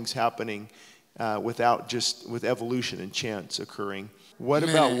these things happening with evolution and chance occurring. What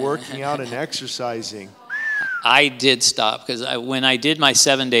about working out and exercising? I did stop because when I did my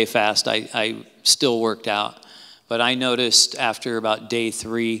 7-day fast, I still worked out. But I noticed after about day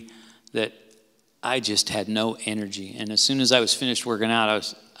 3 that I just had no energy. And as soon as I was finished working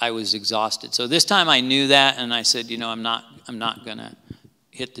out, I was exhausted. So this time I knew that, and I said, I'm not going to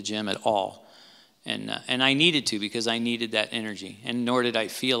hit the gym at all. And I needed to because I needed that energy, and nor did I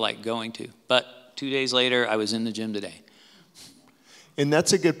feel like going to. But 2 days later, I was in the gym today. And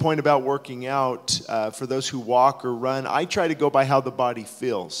that's a good point about working out. For those who walk or run, I try to go by how the body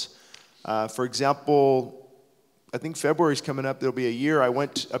feels. For example, I think February's coming up. There'll be a year. I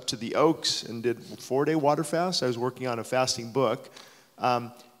went up to the Oaks and did a 4-day water fast. I was working on a fasting book.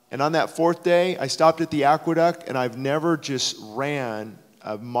 And on that 4th day, I stopped at the aqueduct, and I've never just ran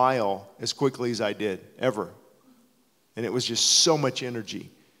a mile as quickly as I did, ever. And it was just so much energy.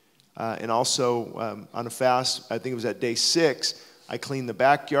 And also on a fast, I think it was at day 6, I cleaned the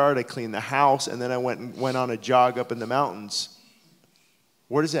backyard, I cleaned the house, and then I went on a jog up in the mountains.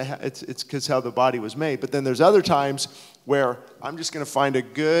 Where does that it's because how the body was made. But then there's other times where I'm just going to find a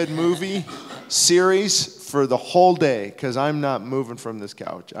good movie series for the whole day because I'm not moving from this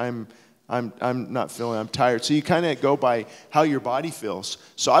couch. I'm not feeling, I'm tired. So you kind of go by how your body feels.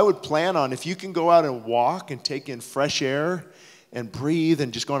 So I would plan on, if you can go out and walk and take in fresh air and breathe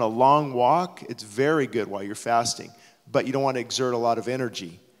and just go on a long walk, it's very good while you're fasting. But you don't want to exert a lot of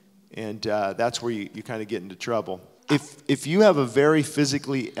energy. And that's where you kind of get into trouble. If you have a very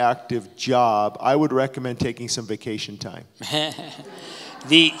physically active job, I would recommend taking some vacation time.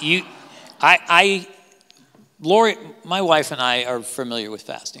 Lori, my wife and I are familiar with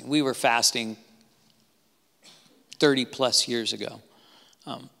fasting. We were fasting 30 plus years ago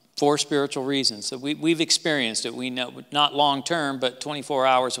for spiritual reasons. So we've experienced it. We know, not long term, but 24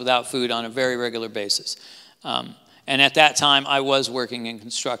 hours without food on a very regular basis. And at that time, I was working in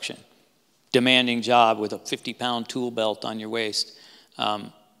construction. Demanding job with a 50-pound tool belt on your waist.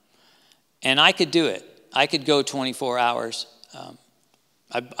 And I could do it. I could go 24 hours.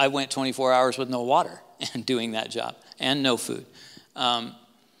 I went 24 hours with no water and doing that job and no food.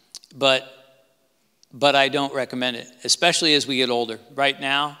 But I don't recommend it, especially as we get older. Right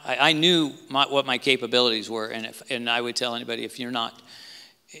now, I knew what my capabilities were, and I would tell anybody, if you're not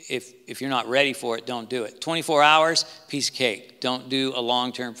ready for it, don't do it. 24 hours, piece of cake. Don't do a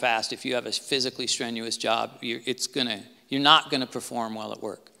long-term fast. If you have a physically strenuous job, you're not gonna perform well at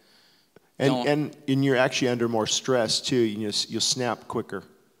work. And you're actually under more stress too. You'll snap quicker.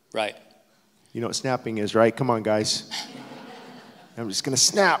 Right. You know what snapping is, right? Come on, guys. I'm just gonna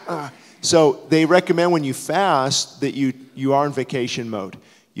snap. So they recommend when you fast that you are in vacation mode.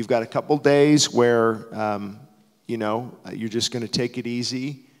 You've got a couple days where you're just going to take it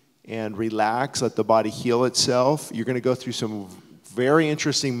easy and relax, let the body heal itself. You're going to go through some very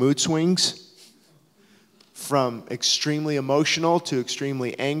interesting mood swings, from extremely emotional to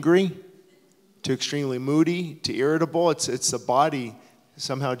extremely angry to extremely moody to irritable. It's the body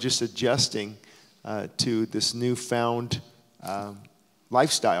somehow just adjusting to this newfound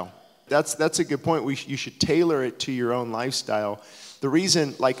lifestyle. That's a good point. You should tailor it to your own lifestyle. The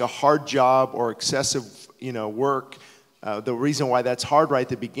reason, like a hard job or excessive work, the reason why that's hard right at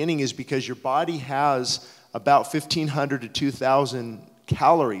the beginning is because your body has about 1,500 to 2,000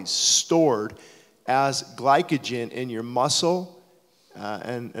 calories stored as glycogen in your muscle,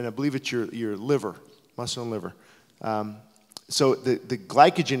 and I believe it's your liver, muscle and liver. So the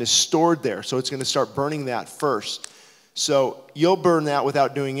glycogen is stored there, so it's going to start burning that first. So you'll burn that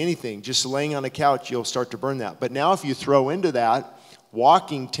without doing anything. Just laying on the couch, you'll start to burn that. But now if you throw into that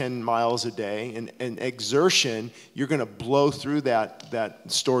walking 10 miles a day and exertion, you're going to blow through that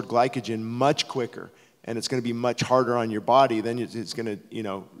stored glycogen much quicker. And it's going to be much harder on your body. Then it's going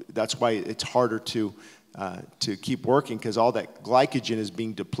to, that's why it's harder to to keep working because all that glycogen is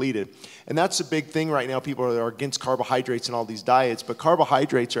being depleted. And that's the big thing right now. People are against carbohydrates and all these diets, but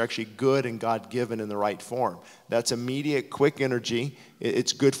carbohydrates are actually good and God-given in the right form. That's immediate, quick energy.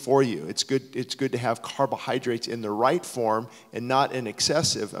 It's good for you. It's good to have carbohydrates in the right form and not in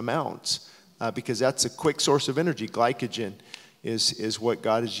excessive amounts because that's a quick source of energy. Glycogen is what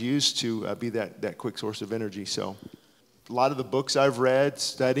God has used to be that quick source of energy. So a lot of the books I've read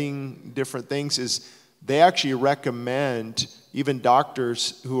studying different things is they actually recommend, even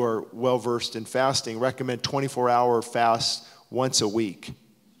doctors who are well-versed in fasting, recommend 24-hour fast once a week.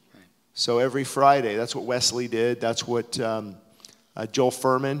 So every Friday, that's what Wesley did. That's what Joel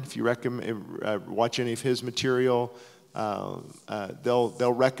Furman, if you watch any of his material,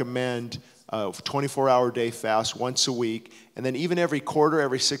 they'll recommend a 24-hour day fast once a week. And then even every quarter,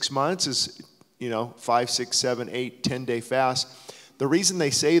 every 6 months is, 5, 6, 7, 8, 10-day fast. The reason they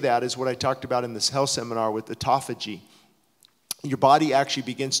say that is what I talked about in this health seminar with autophagy. Your body actually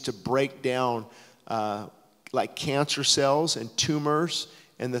begins to break down like cancer cells and tumors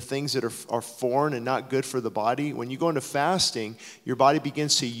and the things that are foreign and not good for the body. When you go into fasting, your body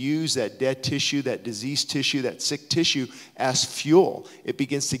begins to use that dead tissue, that diseased tissue, that sick tissue as fuel. It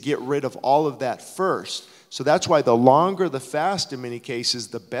begins to get rid of all of that first. So that's why the longer the fast in many cases,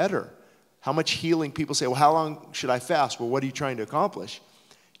 the better. How much healing, people say, well, how long should I fast? Well, what are you trying to accomplish?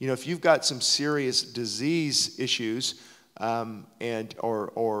 If you've got some serious disease issues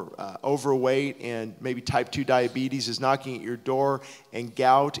or overweight and maybe type 2 diabetes is knocking at your door and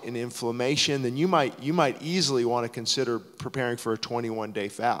gout and inflammation, then you might easily want to consider preparing for a 21-day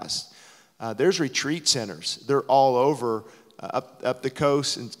fast. There's retreat centers. They're all over up the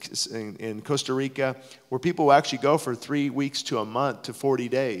coast in Costa Rica where people will actually go for 3 weeks to a month to 40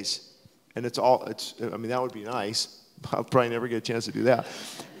 days. And that would be nice. I'll probably never get a chance to do that.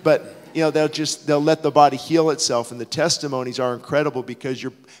 But, they'll let the body heal itself. And the testimonies are incredible because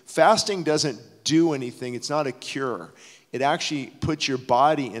your fasting doesn't do anything. It's not a cure. It actually puts your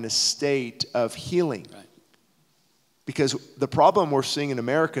body in a state of healing. Right. Because the problem we're seeing in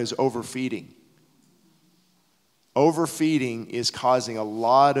America is overfeeding. Overfeeding is causing a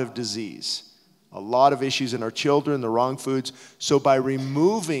lot of disease. A lot of issues in our children, the wrong foods. So by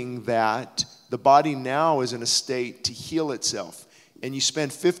removing that, the body now is in a state to heal itself. And you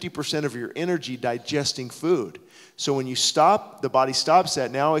spend 50% of your energy digesting food. So when you stop, the body stops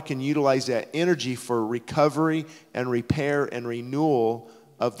that. Now it can utilize that energy for recovery and repair and renewal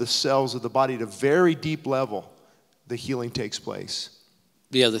of the cells of the body at a very deep level. The healing takes place.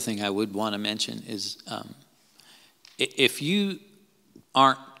 The other thing I would want to mention is if you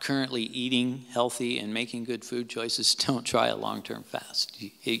aren't currently eating healthy and making good food choices, don't try a long-term fast.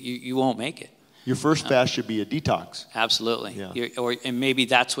 You won't make it. Your first fast should be a detox. Absolutely. Yeah. And maybe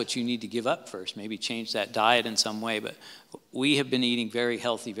that's what you need to give up first. Maybe change that diet in some way. But we have been eating very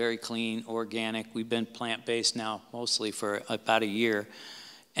healthy, very clean, organic. We've been plant-based now mostly for about a year.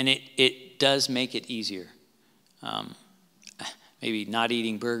 And it does make it easier. Maybe not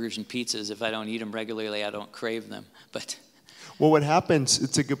eating burgers and pizzas. If I don't eat them regularly, I don't crave them. But well, what happens,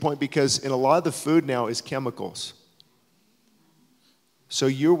 it's a good point, because in a lot of the food now is chemicals. So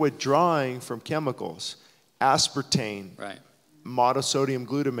you're withdrawing from chemicals, aspartame, right, monosodium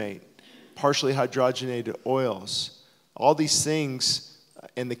glutamate, partially hydrogenated oils, all these things,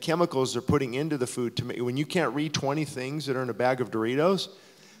 and the chemicals they're putting into the food to make, when you can't read 20 things that are in a bag of Doritos,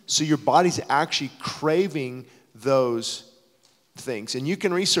 so your body's actually craving those things. And you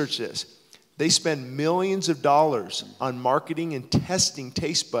can research this. They spend millions of dollars on marketing and testing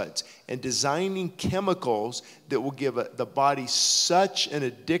taste buds and designing chemicals that will give the body such an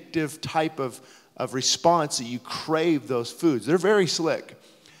addictive type of response that you crave those foods. They're very slick.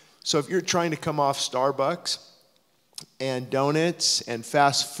 So if you're trying to come off Starbucks and donuts and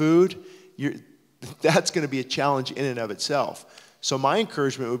fast food, that's going to be a challenge in and of itself. So my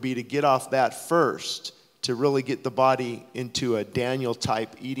encouragement would be to get off that first, to really get the body into a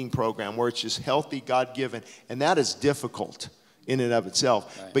Daniel-type eating program where it's just healthy, God-given, and that is difficult in and of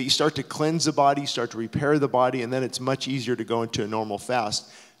itself. Right. But you start to cleanse the body, you start to repair the body, and then it's much easier to go into a normal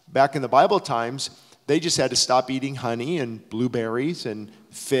fast. Back in the Bible times, they just had to stop eating honey and blueberries and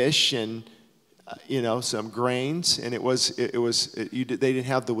fish and some grains, and they didn't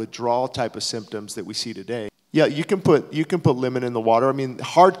have the withdrawal type of symptoms that we see today. Yeah, you can put lemon in the water. I mean,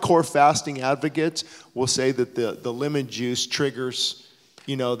 hardcore fasting advocates will say that the lemon juice triggers,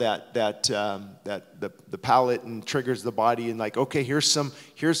 the palate and triggers the body, and like, okay, here's 1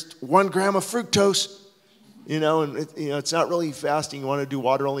 gram of fructose, it's not really fasting. You want to do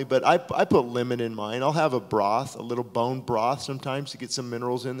water only, but I put lemon in mine. I'll have a broth, a little bone broth sometimes to get some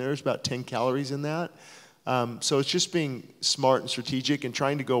minerals in there. There's about 10 calories in that. So it's just being smart and strategic and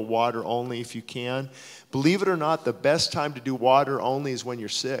trying to go water only if you can. Believe it or not, the best time to do water only is when you're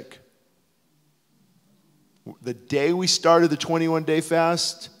sick. The day we started the 21-day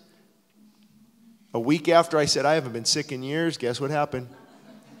fast, a week after I said, I haven't been sick in years, guess what happened?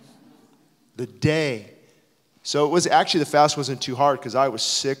 The day. So it was actually, the fast wasn't too hard because I was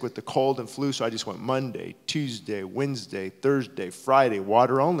sick with the cold and flu, so I just went Monday, Tuesday, Wednesday, Thursday, Friday,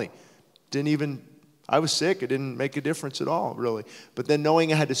 water only. I was sick. It didn't make a difference at all, really. But then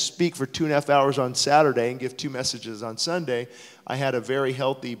knowing I had to speak for 2.5 hours on Saturday and give 2 messages on Sunday, I had a very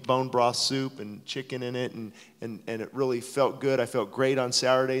healthy bone broth soup and chicken in it, and it really felt good. I felt great on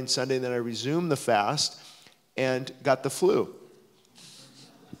Saturday and Sunday, and then I resumed the fast and got the flu.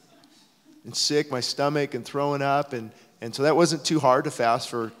 And sick, my stomach, and throwing up, and so that wasn't too hard to fast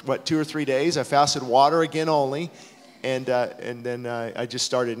for, 2 or 3 days. I fasted water again only. And then I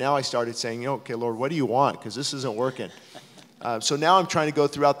started saying, okay, Lord, what do you want? Because this isn't working. So now I'm trying to go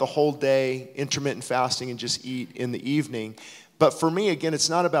throughout the whole day, intermittent fasting, and just eat in the evening. But for me, again, it's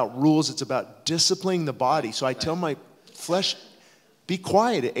not about rules. It's about disciplining the body. So I tell my flesh, be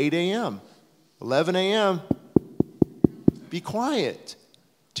quiet at 8 a.m., 11 a.m., be quiet,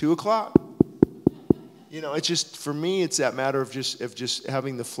 2 o'clock. It's just, for me, it's that matter of just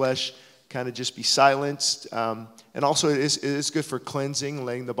having the flesh kind of just be silenced. And also it is good for cleansing,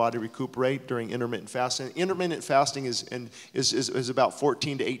 letting the body recuperate during intermittent fasting. Intermittent fasting is about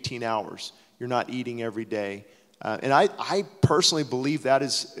 14 to 18 hours. You're not eating every day. And I personally believe that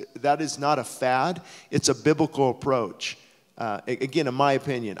is not a fad. It's a biblical approach. Again, in my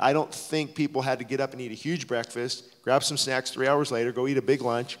opinion, I don't think people had to get up and eat a huge breakfast, grab some snacks 3 hours later, go eat a big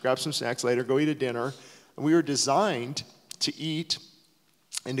lunch, grab some snacks later, go eat a dinner. And we were designed to eat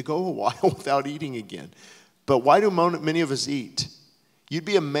and to go a while without eating again. But why do many of us eat? You'd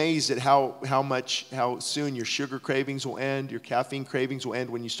be amazed at how soon your sugar cravings will end, your caffeine cravings will end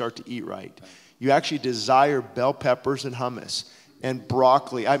when you start to eat right. You actually desire bell peppers and hummus and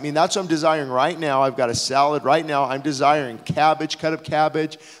broccoli. I mean, that's what I'm desiring right now. I've got a salad right now. I'm desiring cabbage, cut up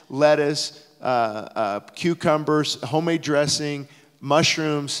cabbage, lettuce, cucumbers, homemade dressing,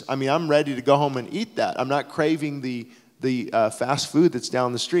 mushrooms. I mean, I'm ready to go home and eat that. I'm not craving the fast food that's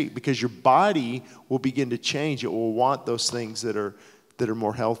down the street, because your body will begin to change. It will want those things that are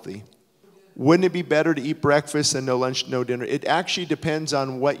more healthy. Wouldn't it be better to eat breakfast than no lunch, no dinner? It actually depends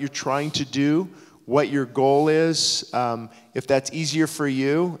on what you're trying to do, what your goal is. If that's easier for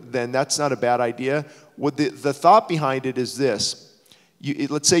you, then that's not a bad idea. The thought behind it is this.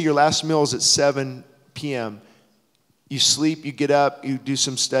 Let's say your last meal is at 7 p.m. You sleep, you get up, you do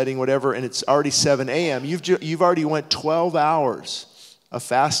some studying, whatever, and it's already 7 a.m. You've already went 12 hours of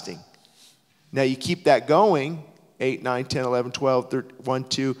fasting. Now you keep that going, 8, 9, 10, 11, 12, 13, 1,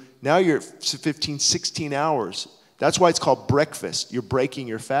 2. Now you're at 15, 16 hours. That's why it's called breakfast. You're breaking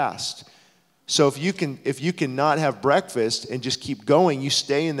your fast. So if you can not have breakfast and just keep going, you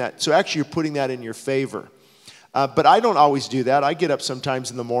stay in that. So actually you're putting that in your favor. But I don't always do that. I get up sometimes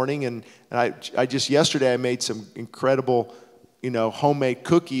in the morning, and I just yesterday I made some incredible, homemade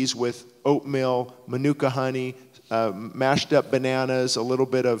cookies with oatmeal, manuka honey, mashed up bananas, a little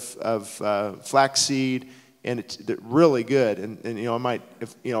bit of flaxseed, and it's really good. And I might,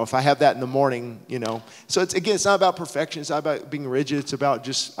 if I have that in the morning, So it's not about perfection. It's not about being rigid. It's about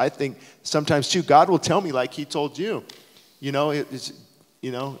just, I think sometimes too, God will tell me, like He told you,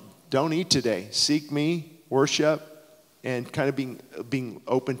 don't eat today. Seek me. Worship, and kind of being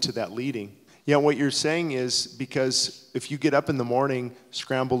open to that leading. What you're saying is, because if you get up in the morning,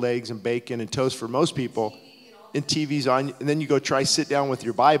 scrambled eggs and bacon and toast for most people, and TV's on, and then you go sit down with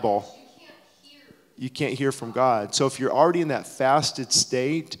your Bible, you can't hear from God. So if you're already in that fasted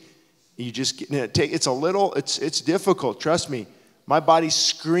state, you just it's difficult. Trust me, my body's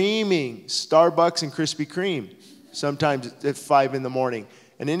screaming Starbucks and Krispy Kreme sometimes at 5 in the morning.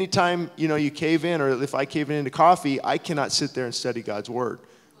 And anytime, you cave in, or if I cave into coffee, I cannot sit there and study God's Word.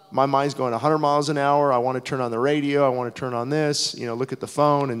 My mind's going 100 miles an hour. I want to turn on the radio. I want to turn on this, look at the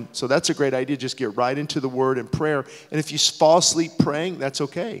phone. And so that's a great idea. Just get right into the Word and prayer. And if you fall asleep praying, that's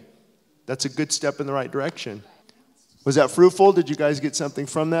okay. That's a good step in the right direction. Was that fruitful? Did you guys get something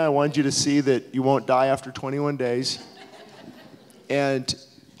from that? I wanted you to see that you won't die after 21 days. And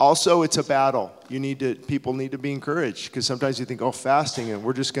also, it's a battle. People need to be encouraged, because sometimes you think, fasting, and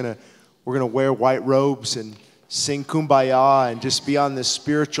we're gonna wear white robes and sing Kumbaya and just be on this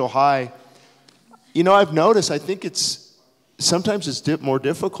spiritual high. I've noticed, I think sometimes it's more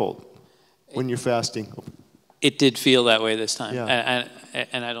difficult when you're fasting. It did feel that way this time. Yeah.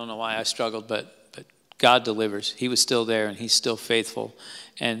 And I don't know why I struggled, but God delivers. He was still there, and He's still faithful.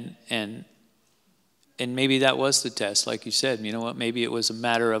 And maybe that was the test, like you said. You know what? Maybe it was a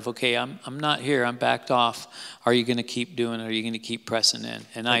matter of, okay, I'm not here. I'm backed off. Are you going to keep doing it? Are you going to keep pressing in?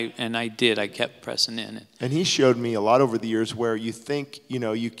 And I did. I kept pressing in. And he showed me a lot over the years where you think,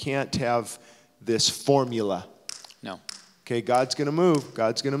 you can't have this formula. No. Okay, God's going to move.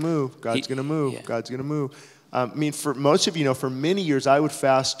 God's going to move. God's going to move. Yeah. God's going to move. I mean, for most of you, for many years, I would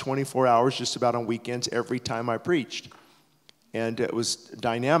fast 24 hours just about on weekends every time I preached. And it was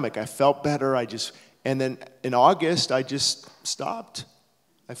dynamic. I felt better. And then in August, I just stopped.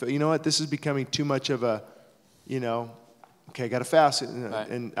 I felt, you know what, this is becoming too much of a, okay, I got to fast. Right.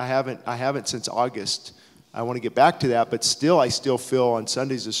 And I haven't since August. I want to get back to that, but I still feel on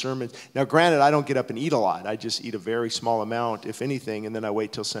Sundays the sermons. Now, granted, I don't get up and eat a lot. I just eat a very small amount, if anything, and then I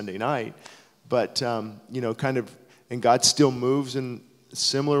wait till Sunday night. But, and God still moves in a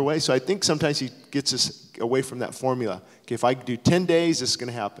similar way. So I think sometimes he gets us away from that formula. Okay, if I do 10 days, this is going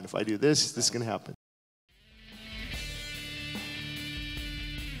to happen. If I do this is going to happen.